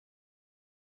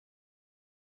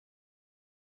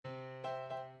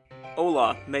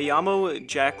Hola, me llamo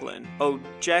Jacqueline, o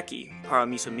Jackie para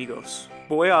mis amigos.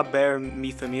 Voy a ver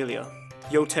mi familia.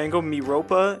 Yo tengo mi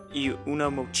ropa y una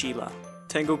mochila.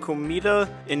 Tengo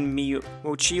comida en mi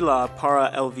mochila para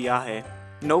el viaje.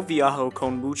 No viajo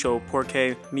con mucho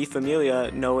porque mi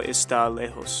familia no está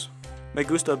lejos. Me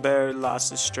gusta ver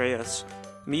las estrellas.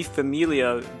 Mi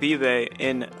familia vive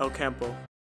en el campo.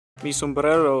 Mi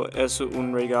sombrero es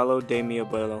un regalo de mi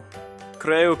abuelo.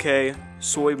 Creo que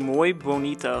soy muy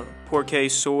bonita porque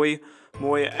soy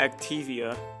muy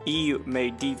activa y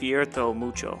me divierto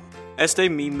mucho. Este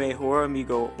es mi mejor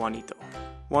amigo Juanito.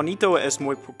 Juanito es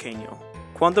muy pequeño.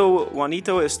 Cuando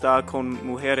Juanito está con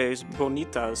mujeres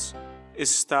bonitas,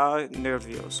 está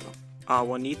nervioso. A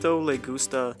Juanito le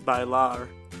gusta bailar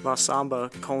la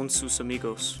samba con sus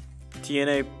amigos.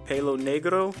 Tiene pelo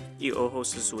negro y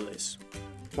ojos azules.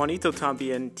 Juanito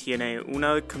también tiene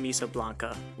una camisa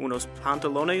blanca, unos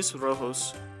pantalones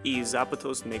rojos y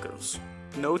zapatos negros.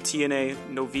 No tiene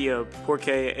novia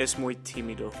porque es muy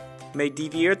tímido. Me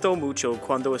divierto mucho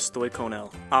cuando estoy con él.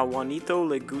 A Juanito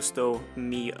le gustó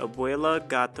mi abuela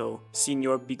Gato,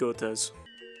 señor Bigotes.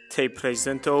 Te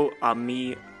presento a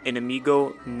mi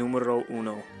enemigo número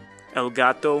 1, el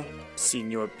gato,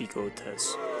 señor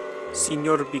Bigotes.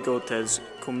 Señor Bigotes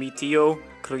cometió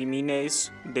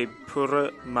crímenes de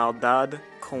pura maldad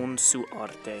con su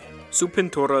arte. Su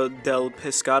pintura del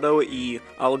pescado y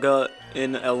alga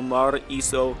en el mar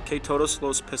hizo que todos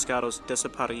los pescados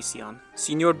desaparecieran.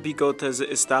 Señor Bigotes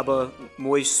estaba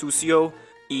muy sucio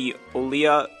y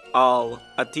olía al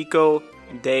ático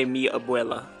de mi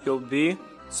abuela. Yo vi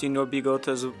Señor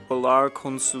Bigotes volar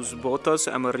con sus botas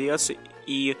amarillas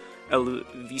y él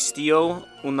vistió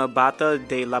una bata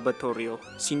de laboratorio.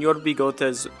 Señor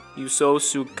Bigotes usó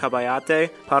su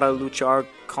caballete para luchar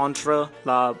contra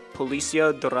la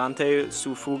policía durante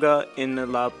su fuga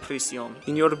en la prisión.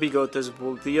 Señor Bigotes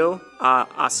volvió a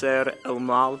hacer el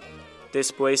mal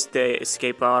después de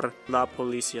escapar la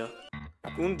policía.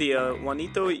 Un día,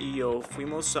 Juanito y yo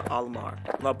fuimos al mar.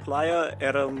 La playa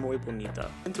era muy bonita.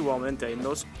 Eventualmente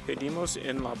nos perdimos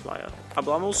en la playa.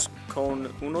 Hablamos con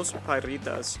unos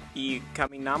piratas y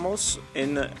caminamos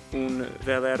en un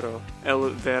velero.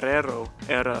 El velero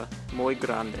era muy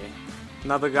grande.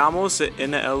 Navegamos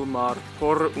en el mar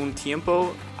por un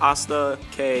tiempo hasta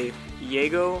que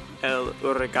llegó el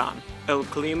huracán. El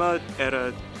clima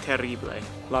era terrible.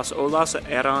 Las olas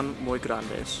eran muy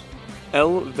grandes.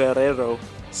 El velero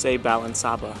se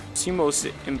balanzaba. Hicimos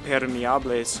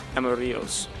impermeables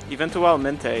amarillos.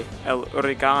 Eventualmente, el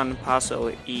huracán pasó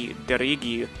y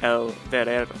dirigió el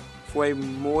velero. Fue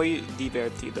muy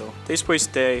divertido.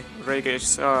 Después de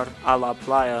regresar a la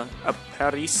playa,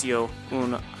 apareció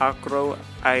un arco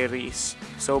iris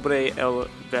sobre el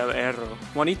velero.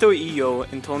 Juanito y yo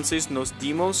entonces nos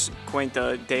dimos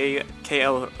cuenta de que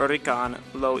el huracán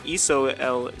lo hizo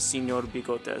el señor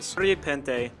Bigotes. De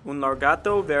repente, un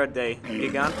lagarto verde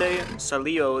gigante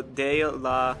salió de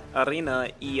la arena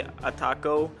y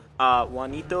atacó a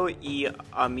Juanito y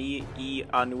a mí y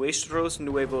a nuestros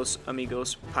nuevos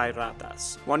amigos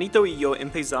piratas. Juanito y yo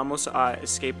empezamos a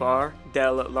escapar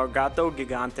del lagarto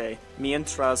gigante,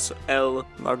 mientras el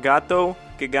lagarto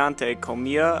gigante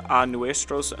comía a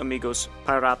nuestros amigos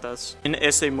piratas. En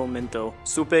ese momento,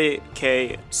 supe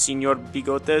que señor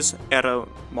Bigotes era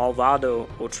malvado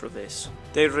otra vez.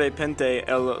 De repente,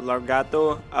 el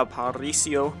lagarto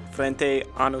apareció frente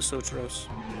a nosotros.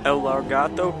 El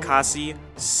lagarto casi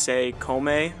se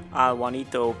come a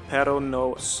Juanito, pero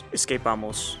nos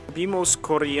escapamos. Vimos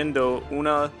corriendo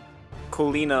una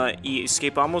colina y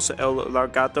escapamos el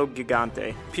lagarto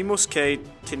gigante. Vimos que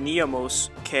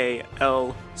teníamos que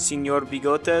el señor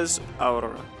Bigotes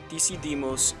ahora.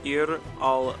 Decidimos ir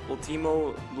al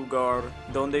último lugar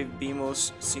donde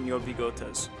vimos señor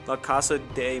Bigotes, la casa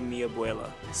de mi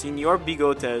abuela. Señor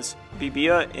Bigotes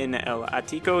vivía en el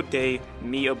ático de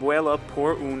mi abuela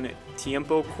por un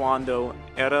tiempo cuando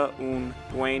era un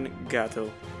buen gato.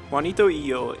 Juanito y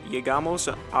yo llegamos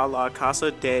a la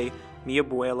casa de mi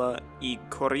abuela y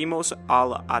corrimos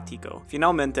al ático.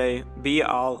 Finalmente vi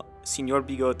al señor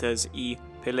Bigotes y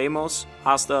peleamos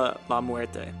hasta la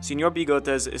muerte. Señor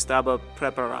Bigotes estaba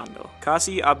preparando.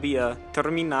 Casi había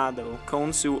terminado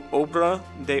con su obra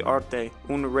de arte,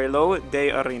 un reloj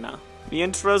de arena.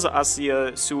 Mientras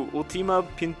hacía su última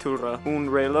pintura,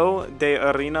 un reloj de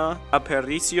arena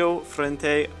apareció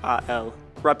frente a él.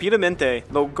 Rápidamente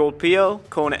lo golpeó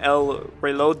con el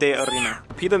reloj de arena.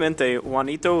 Rápidamente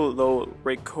Juanito lo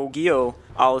recogió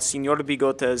al señor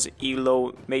Bigotes y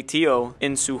lo metió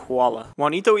en su jaula.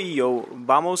 Juanito y yo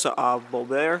vamos a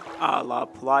volver a la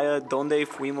playa donde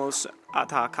fuimos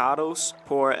atacados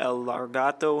por el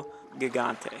lagarto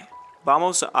gigante.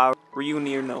 Vamos a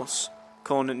reunirnos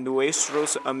con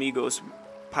nuestros amigos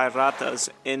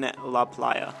piratas en la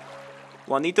playa.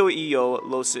 Juanito y yo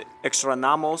los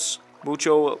extrañamos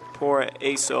mucho, por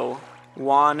eso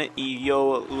Juan y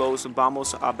yo los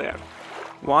vamos a ver.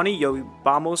 Juan y yo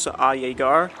vamos a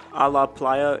llegar a la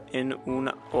playa en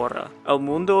una hora. El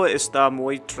mundo está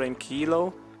muy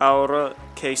tranquilo ahora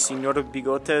que Señor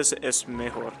Bigotes es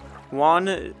mejor.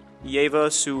 Juan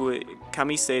lleva su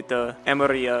camiseta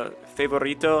amarilla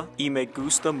favorita y me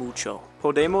gusta mucho.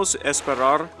 Podemos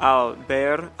esperar a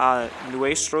ver a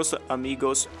nuestros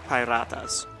amigos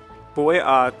piratas. Voy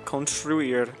a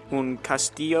construir un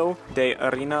castillo de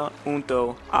arena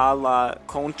junto a la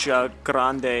concha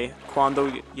grande cuando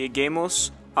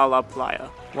lleguemos a la playa.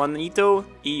 Juanito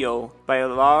y yo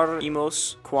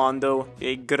bailaremos cuando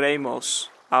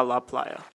lleguemos a la playa.